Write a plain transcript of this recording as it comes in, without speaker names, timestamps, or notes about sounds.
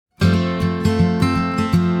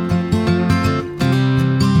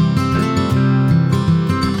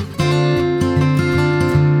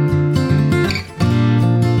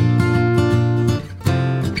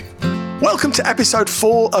Welcome to episode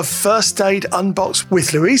 4 of First Aid Unboxed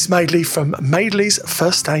with Louise Madeley from Madeley's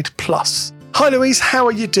First Aid Plus. Hi Louise, how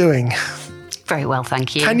are you doing? Very well,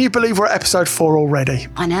 thank you. Can you believe we're at episode 4 already?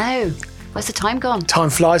 I know. Where's the time gone? Time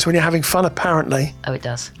flies when you're having fun, apparently. Oh, it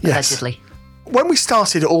does. Yes. Allegedly. When we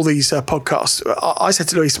started all these podcasts, I said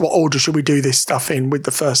to Louise, what order should we do this stuff in with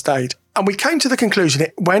the first aid? And we came to the conclusion,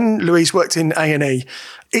 when Louise worked in A&E,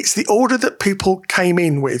 it's the order that people came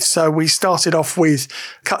in with. So we started off with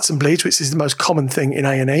cuts and bleeds, which is the most common thing in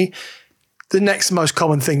A&E. The next most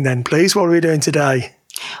common thing then, please, what are we doing today?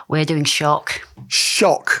 We're doing shock.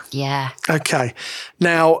 Shock. Yeah. Okay.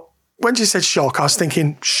 Now, when you said shock, I was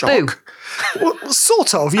thinking shock. Well,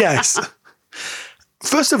 sort of, yes.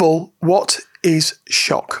 First of all, what is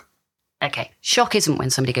shock? Okay. Shock isn't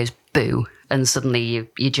when somebody goes boo and suddenly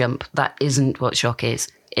you jump. That isn't what shock is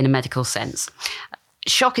in a medical sense.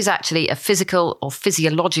 Shock is actually a physical or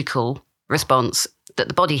physiological response that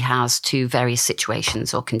the body has to various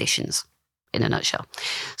situations or conditions, in a nutshell.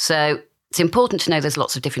 So it's important to know there's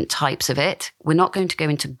lots of different types of it. We're not going to go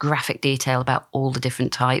into graphic detail about all the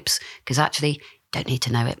different types because actually you don't need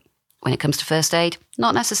to know it. When it comes to first aid,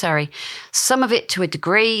 not necessary. Some of it to a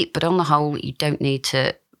degree, but on the whole, you don't need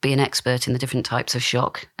to be an expert in the different types of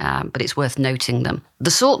shock, but it's worth noting them. The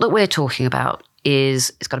sort that we're talking about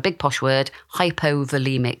it's got a big posh word,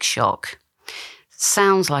 hypovolemic shock.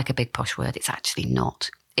 Sounds like a big posh word. It's actually not.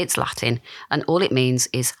 It's Latin, and all it means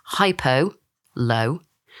is hypo, low,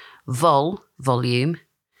 volume,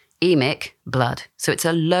 emic, blood. So it's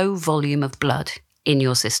a low volume of blood in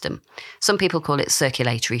your system. Some people call it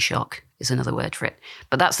circulatory shock, is another word for it.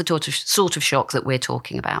 But that's the sort of shock that we're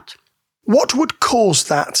talking about. What would cause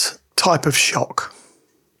that type of shock?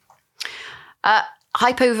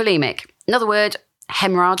 Hypovolemic. Another word,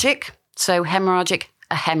 hemorrhagic. So hemorrhagic,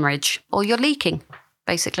 a hemorrhage, or you're leaking,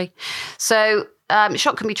 basically. So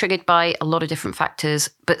shock can be triggered by a lot of different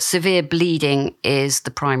factors, but severe bleeding is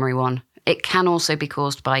the primary one. It can also be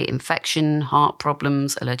caused by infection, heart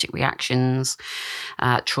problems, allergic reactions,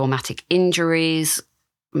 traumatic injuries,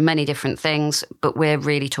 many different things, but we're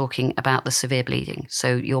really talking about the severe bleeding.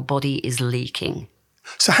 So your body is leaking.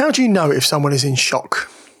 So how do you know if someone is in shock?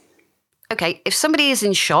 Okay, if somebody is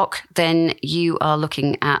in shock, then you are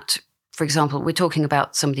looking at, for example, we're talking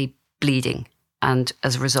about somebody bleeding and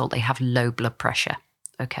as a result they have low blood pressure.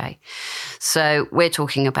 Okay, so we're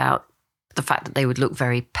talking about the fact that they would look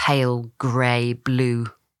very pale, grey, blue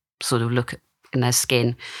sort of look in their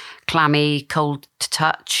skin, clammy, cold to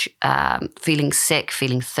touch, feeling sick,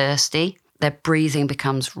 feeling thirsty. Their breathing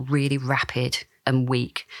becomes really rapid and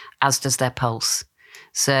weak, as does their pulse.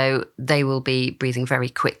 So they will be breathing very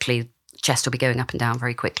quickly. Chest will be going up and down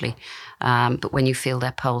very quickly. But when you feel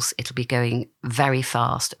their pulse, it'll be going very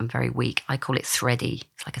fast and very weak. I call it thready.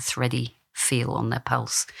 It's like a thready feel on their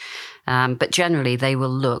pulse. But generally, they will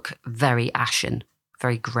look very ashen,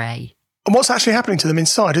 very grey. And what's actually happening to them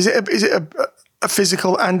inside? Is it a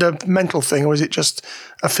physical and a mental thing, or is it just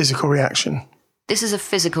a physical reaction? This is a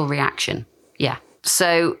physical reaction, yeah.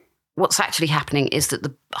 So what's actually happening is that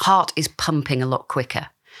the heart is pumping a lot quicker.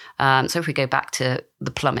 So if we go back to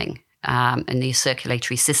the plumbing and the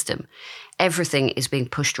circulatory system, everything is being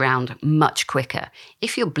pushed around much quicker.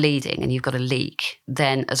 If you're bleeding and you've got a leak,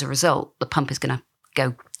 then as a result, the pump is going to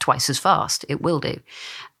go twice as fast. It will do.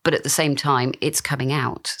 But at the same time, it's coming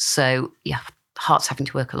out. So yeah, heart's having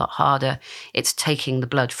to work a lot harder. It's taking the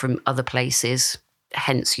blood from other places.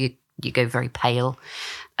 Hence, you go very pale.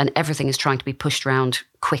 And everything is trying to be pushed around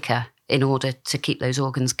quicker in order to keep those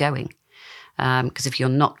organs going. Because if you're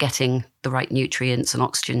not getting the right nutrients and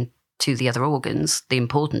oxygen to the other organs, the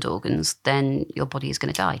important organs, then your body is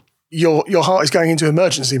going to die. Your heart is going into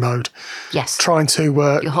emergency mode. Yes. Trying to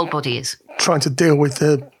your whole body is trying to deal with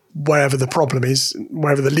wherever the problem is,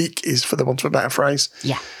 wherever the leak is, for the want of a better phrase.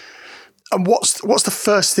 Yeah. And what's the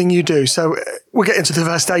first thing you do? So we'll get into the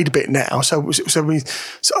first aid bit now. So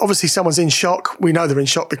obviously someone's in shock. We know they're in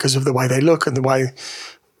shock because of the way they look and the way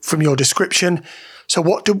from your description. So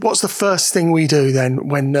what's the first thing we do then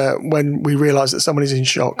when we realise that someone is in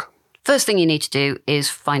shock? First thing you need to do is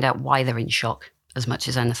find out why they're in shock as much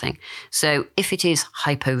as anything. So if it is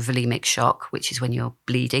hypovolemic shock, which is when you're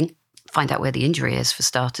bleeding, find out where the injury is for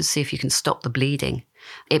starters, see if you can stop the bleeding.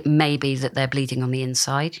 It may be that they're bleeding on the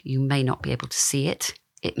inside. You may not be able to see it.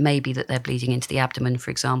 It may be that they're bleeding into the abdomen, for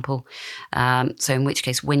example. So in which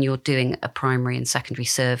case, when you're doing a primary and secondary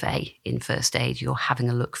survey in first aid, you're having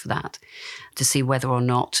a look for that to see whether or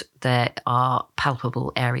not there are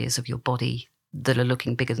palpable areas of your body that are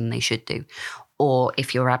looking bigger than they should do. Or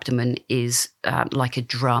if your abdomen is like a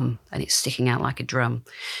drum and it's sticking out like a drum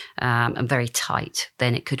and very tight,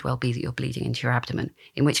 then it could well be that you're bleeding into your abdomen,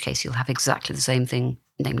 in which case you'll have exactly the same thing,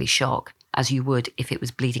 namely shock, as you would if it was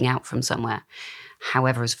bleeding out from somewhere.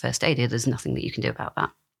 However, as a first aider, there's nothing that you can do about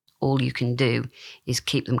that. All you can do is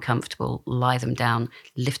keep them comfortable, lie them down,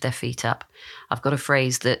 lift their feet up. I've got a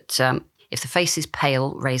phrase that if the face is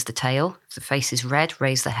pale, raise the tail. If the face is red,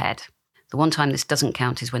 raise the head. The one time this doesn't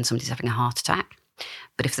count is when somebody's having a heart attack.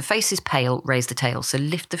 But if the face is pale, raise the tail. So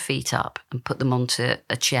lift the feet up and put them onto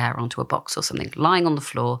a chair, onto a box or something, lying on the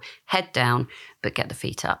floor, head down, but get the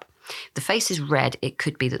feet up. If the face is red, it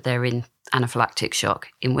could be that they're in anaphylactic shock,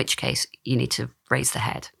 in which case you need to raise the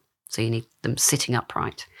head. So you need them sitting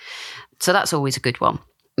upright. So that's always a good one.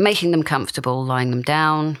 Making them comfortable, lying them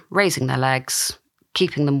down, raising their legs,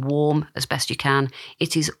 keeping them warm as best you can.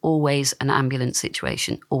 It is always an ambulance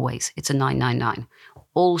situation, always. It's a 999.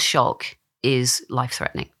 All shock is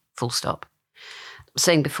life-threatening, full stop.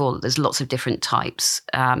 Saying before that there's lots of different types,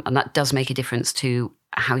 and that does make a difference to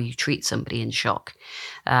how you treat somebody in shock.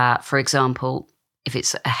 For example, if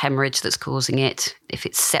it's a hemorrhage that's causing it, if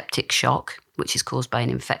it's septic shock, which is caused by an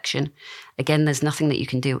infection, again, there's nothing that you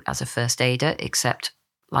can do as a first aider except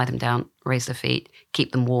lie them down, raise their feet,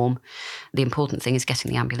 keep them warm. The important thing is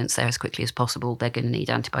getting the ambulance there as quickly as possible. They're going to need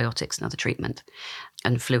antibiotics and other treatment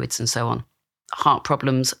and fluids and so on. Heart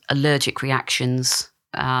problems, allergic reactions,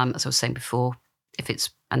 as I was saying before, if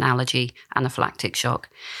it's an allergy, anaphylactic shock,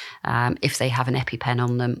 if they have an EpiPen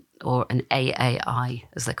on them or an AAI,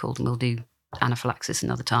 as they're called, and we'll do anaphylaxis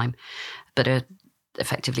another time, but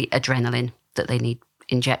effectively adrenaline that they need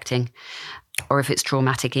injecting, or if it's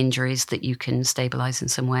traumatic injuries that you can stabilise in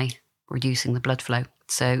some way, reducing the blood flow.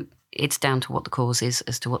 So it's down to what the cause is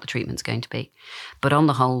as to what the treatment's going to be. But on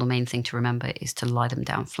the whole, the main thing to remember is to lie them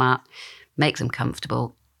down flat, make them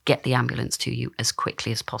comfortable, get the ambulance to you as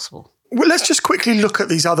quickly as possible. Well, let's just quickly look at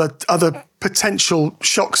these other potential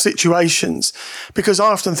shock situations, because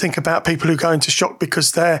I often think about people who go into shock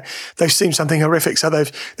because they've seen something horrific, so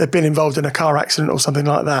they've been involved in a car accident or something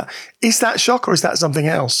like that. Is that shock or is that something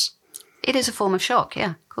else? It is a form of shock,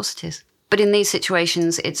 yeah, of course it is. But in these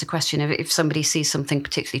situations, it's a question of if somebody sees something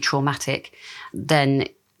particularly traumatic, then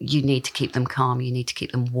you need to keep them calm, you need to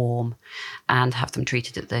keep them warm and have them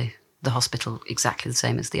treated at the hospital exactly the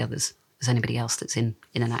same as the others, as anybody else that's in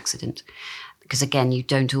an accident. Because again, you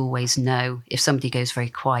don't always know. If somebody goes very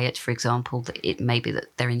quiet, for example, that it may be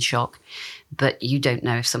that they're in shock, but you don't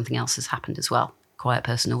know if something else has happened as well. Quiet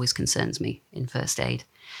person always concerns me in first aid.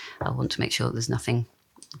 I want to make sure that there's nothing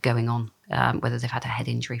going on, whether they've had a head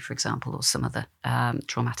injury, for example, or some other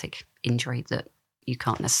traumatic injury that you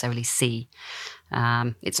can't necessarily see.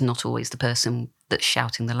 It's not always the person that's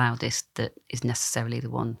shouting the loudest that is necessarily the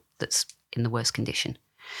one that's in the worst condition.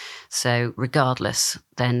 So regardless,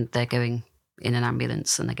 then they're going in an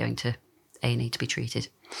ambulance and they're going to A&E to be treated.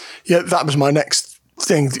 Yeah, that was my next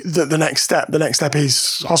thing. The next step. The next step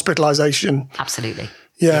is hospitalisation. Absolutely.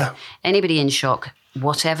 Yeah. Anybody in shock,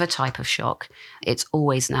 whatever type of shock, it's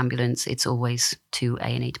always an ambulance. It's always to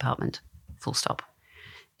A&E department. Full stop.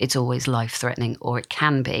 It's always life-threatening, or it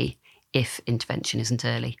can be if intervention isn't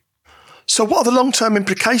early. So what are the long-term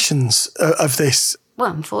implications of this?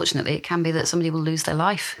 Well, unfortunately, it can be that somebody will lose their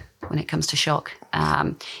life when it comes to shock.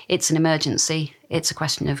 It's an emergency. It's a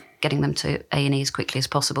question of getting them to A&E as quickly as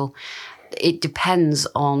possible. It depends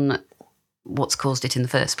on what's caused it in the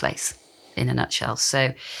first place, in a nutshell.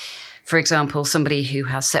 So, for example, somebody who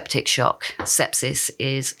has septic shock, sepsis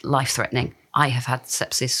is life-threatening. I have had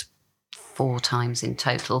sepsis 4 times in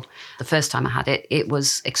total. The first time I had it, it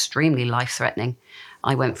was extremely life-threatening.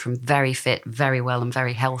 I went from very fit, very well and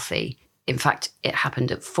very healthy. In fact, it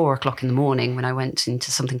happened at 4 o'clock in the morning when I went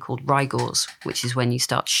into something called rigors, which is when you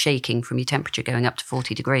start shaking from your temperature going up to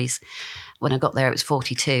 40 degrees. When I got there, it was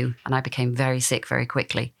 42 and I became very sick very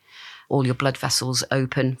quickly. All your blood vessels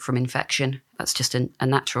open from infection. That's just a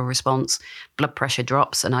natural response. Blood pressure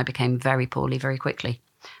drops and I became very poorly very quickly.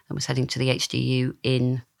 I was heading to the HDU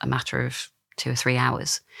in a matter of 2 or 3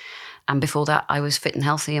 hours. And before that, I was fit and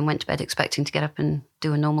healthy and went to bed expecting to get up and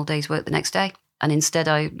do a normal day's work the next day. And instead,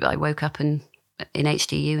 I woke up in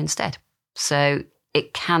HDU instead. So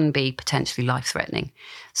it can be potentially life-threatening.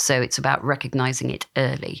 So it's about recognising it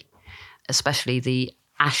early, especially the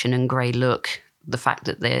ashen and grey look, the fact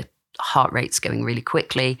that their heart rate's going really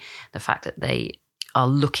quickly, the fact that they are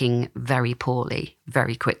looking very poorly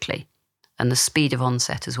very quickly, and the speed of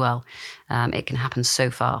onset as well. It can happen so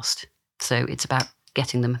fast. So it's about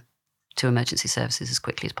getting them to emergency services as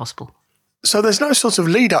quickly as possible. So there's no sort of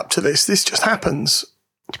lead up to this. This just happens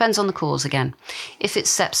Depends on the cause again. If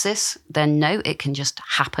it's sepsis, then no, it can just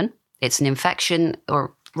happen. It's an infection,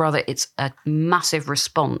 or rather it's a massive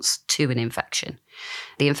response to an infection.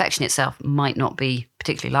 The infection itself might not be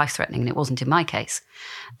particularly life-threatening, and it wasn't in my case,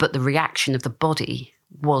 but the reaction of the body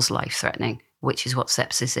was life-threatening, which is what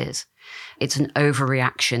sepsis is. It's an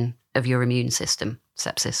overreaction of your immune system,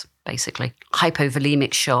 sepsis, basically.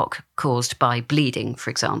 Hypovolemic shock caused by bleeding, for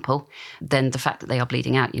example, then the fact that they are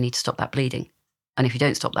bleeding out, you need to stop that bleeding. And if you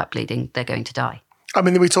don't stop that bleeding, they're going to die. I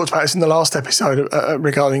mean, we talked about this in the last episode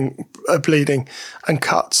regarding bleeding and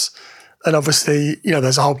cuts. And obviously,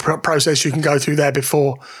 there's a whole process you can go through there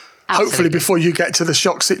before, hopefully before you get to the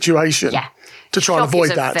shock situation, to try and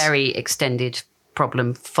avoid that. Shock is a very extended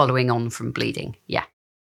problem following on from bleeding, yeah.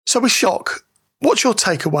 So with shock, what's your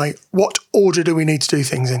takeaway? What order do we need to do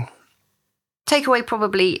things in? Takeaway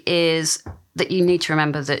probably is that you need to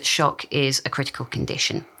remember that shock is a critical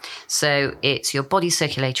condition. So it's your body's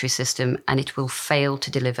circulatory system, and it will fail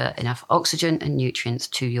to deliver enough oxygen and nutrients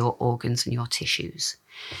to your organs and your tissues.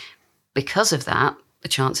 Because of that, the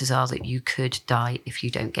chances are that you could die if you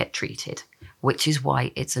don't get treated, which is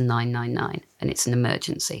why it's a 999 and it's an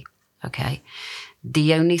emergency, okay?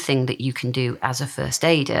 The only thing that you can do as a first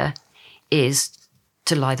aider is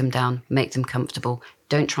to lie them down, make them comfortable.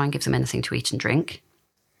 Don't try and give them anything to eat and drink.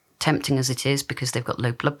 Tempting as it is, because they've got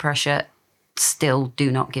low blood pressure, still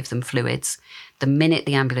do not give them fluids. The minute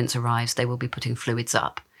the ambulance arrives, they will be putting fluids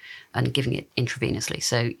up and giving it intravenously.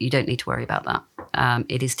 So you don't need to worry about that.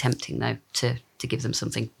 It is tempting, though, to give them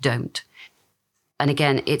something. Don't. And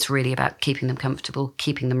again, it's really about keeping them comfortable,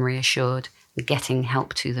 keeping them reassured, and getting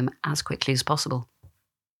help to them as quickly as possible.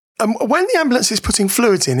 When the ambulance is putting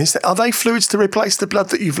fluids in, are they fluids to replace the blood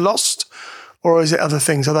that you've lost? Or is it other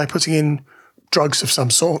things? Are they putting in drugs of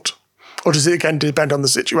some sort? Or does it, again, depend on the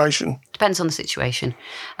situation? Depends on the situation.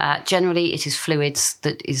 Generally, it is fluids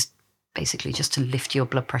that is basically just to lift your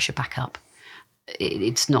blood pressure back up.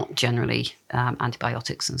 It's not generally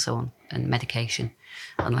antibiotics and so on and medication,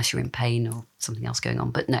 unless you're in pain or something else going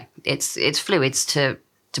on. But no, it's fluids to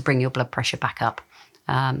bring your blood pressure back up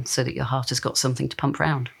so that your heart has got something to pump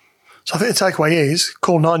around. So I think the takeaway is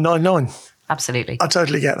call 999. Absolutely. I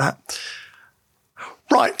totally get that.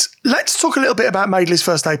 Right, let's talk a little bit about Madeley's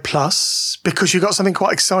First Aid Plus, because you've got something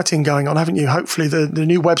quite exciting going on, haven't you? Hopefully the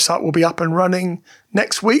new website will be up and running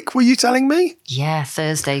next week, were you telling me? Yeah,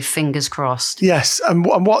 Thursday, fingers crossed. Yes, and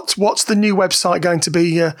what's the new website going to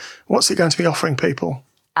be, what's it going to be offering people?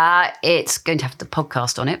 It's going to have the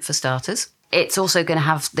podcast on it, for starters. It's also going to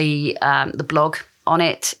have the blog on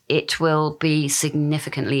it. It will be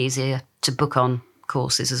significantly easier to book on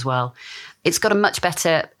courses as well. It's got a much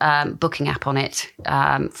better booking app on it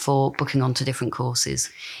for booking onto different courses.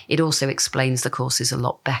 It also explains the courses a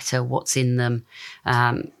lot better, what's in them,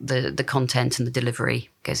 the content and the delivery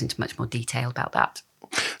goes into much more detail about that.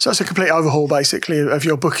 So it's a complete overhaul, basically, of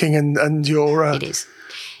your booking and your... It is.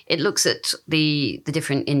 It looks at the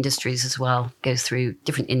different industries as well, goes through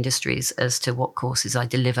different industries as to what courses I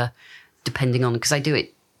deliver, depending on, because I do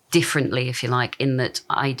it differently, if you like, in that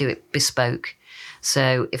I do it bespoke.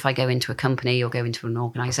 So if I go into a company or go into an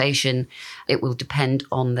organisation, it will depend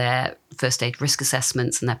on their first aid risk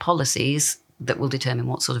assessments and their policies that will determine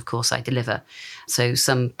what sort of course I deliver. So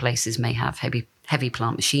some places may have heavy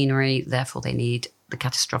plant machinery, therefore they need the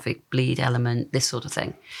catastrophic bleed element, this sort of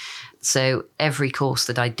thing. So every course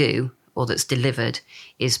that I do or that's delivered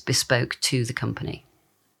is bespoke to the company,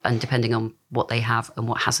 and depending on what they have and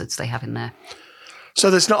what hazards they have in there.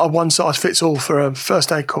 So there's not a one-size-fits-all for a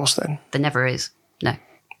first aid course then? There never is, no.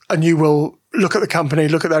 And you will look at the company,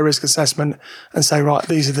 look at their risk assessment and say, right,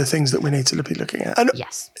 these are the things that we need to be looking at. And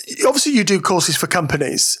yes. Obviously you do courses for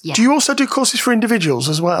companies. Yeah. Do you also do courses for individuals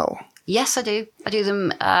as well? Yes, I do. I do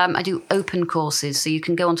them. I do open courses. So you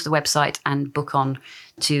can go onto the website and book on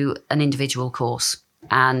to an individual course.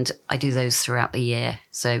 And I do those throughout the year.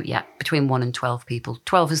 So yeah, between 1 and 12 people.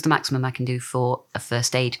 12 is the maximum I can do for a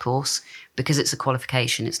first aid course because it's a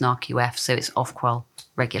qualification. It's an RQF, so it's Ofqual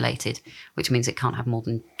regulated, which means it can't have more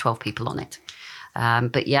than 12 people on it.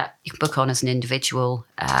 But yeah, you can book on as an individual.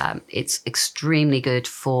 It's extremely good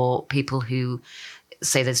for people who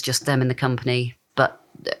say there's just them in the company. But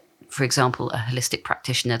for example, a holistic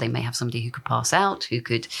practitioner, they may have somebody who could pass out, who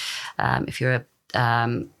could, if you're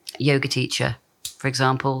a yoga teacher, for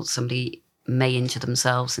example, somebody may injure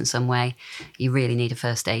themselves in some way. You really need a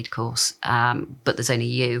first aid course. But there's only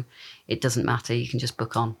you. It doesn't matter. You can just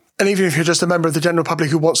book on. And even if you're just a member of the general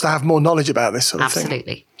public who wants to have more knowledge about this sort of thing.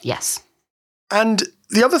 Absolutely, yes. And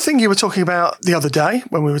the other thing you were talking about the other day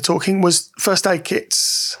when we were talking was first aid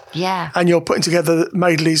kits. Yeah. And you're putting together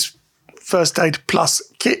Madeley's First Aid Plus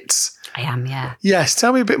kits. I am, yeah. Yes,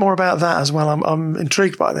 tell me a bit more about that as well. I'm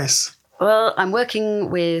intrigued by this. Well, I'm working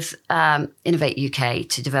with Innovate UK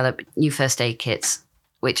to develop new first aid kits,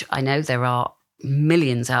 which I know there are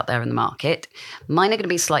millions out there in the market. Mine are going to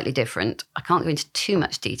be slightly different. I can't go into too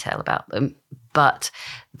much detail about them, but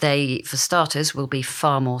they, for starters, will be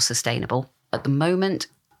far more sustainable. At the moment,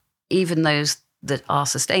 even those that are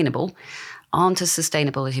sustainable aren't as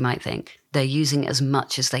sustainable as you might think. They're using as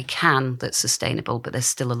much as they can that's sustainable, but there's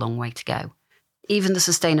still a long way to go. Even the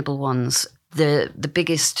sustainable ones, the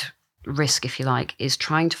biggest risk, if you like, is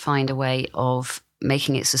trying to find a way of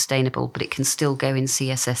making it sustainable, but it can still go in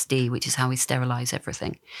CSSD, which is how we sterilize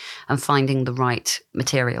everything, and finding the right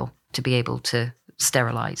material to be able to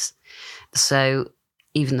sterilize. So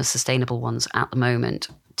even the sustainable ones at the moment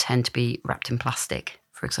tend to be wrapped in plastic,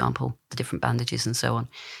 for example, the different bandages and so on.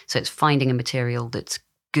 So it's finding a material that's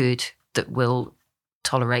good, that will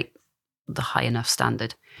tolerate the high enough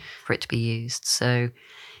standard for it to be used. So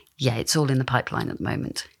yeah, it's all in the pipeline at the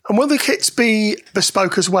moment. And will the kits be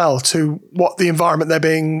bespoke as well to what the environment they're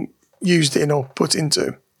being used in or put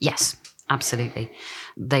into? Yes, absolutely.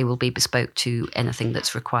 They will be bespoke to anything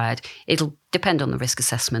that's required. It'll depend on the risk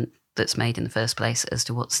assessment that's made in the first place as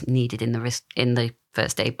to what's needed in the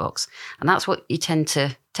first aid box. And that's what you tends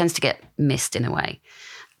to get missed in a way.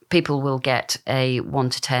 People will get a 1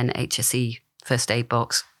 to 10 HSE first aid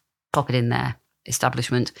box, pop it in their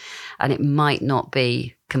establishment, and it might not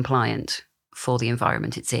be compliant for the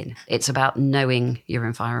environment it's in. It's about knowing your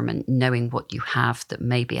environment, knowing what you have that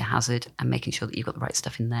may be a hazard, and making sure that you've got the right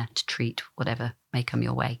stuff in there to treat whatever may come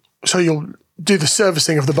your way. So you'll do the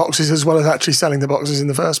servicing of the boxes as well as actually selling the boxes in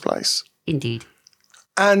the first place? Indeed.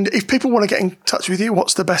 And if people want to get in touch with you,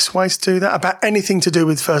 what's the best way to do that? About anything to do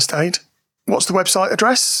with first aid? What's the website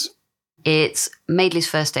address? It's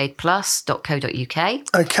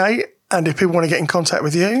maidleysfirstaidplus.co.uk. Okay. And if people want to get in contact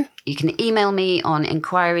with you? You can email me on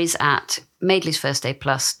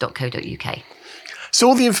inquiries@maidleysfirstaidplus.co.uk. So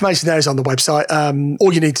all the information there is on the website.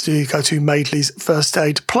 All you need to do is go to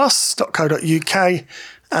maidleysfirstaidplus.co.uk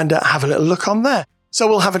and have a little look on there. So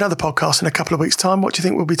we'll have another podcast in a couple of weeks' time. What do you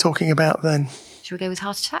think we'll be talking about then? Should we go with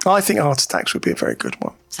heart attack? I think heart attacks would be a very good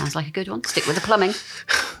one. Sounds like a good one. Stick with the plumbing.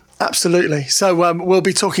 Absolutely. So we'll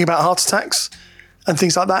be talking about heart attacks and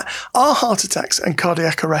things like that. Are heart attacks and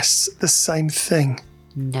cardiac arrests the same thing?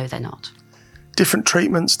 No, they're not. Different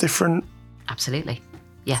treatments, different... Absolutely.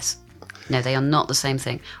 Yes. No, they are not the same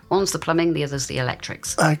thing. One's the plumbing, the other's the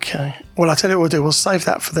electrics. Okay. Well, I'll tell you what we'll do. We'll save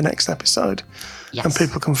that for the next episode. Yes. And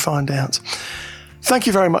people can find out. Thank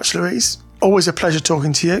you very much, Louise. Always a pleasure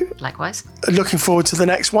talking to you. Likewise. Looking forward to the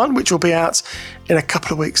next one, which will be out in a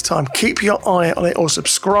couple of weeks' time. Keep your eye on it, or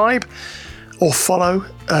subscribe or follow.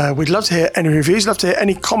 We'd love to hear any reviews, love to hear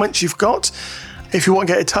any comments you've got. If you want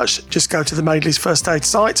to get in touch, just go to the Maidley's First Aid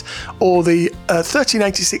site or the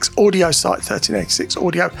 1386 audio site,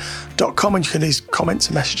 1386audio.com, and you can leave comments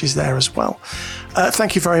and messages there as well.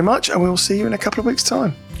 Thank you very much, and we will see you in a couple of weeks'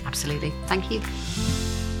 time. Absolutely. Thank you.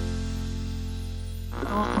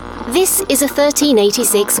 This is a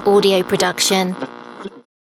 1386 audio production.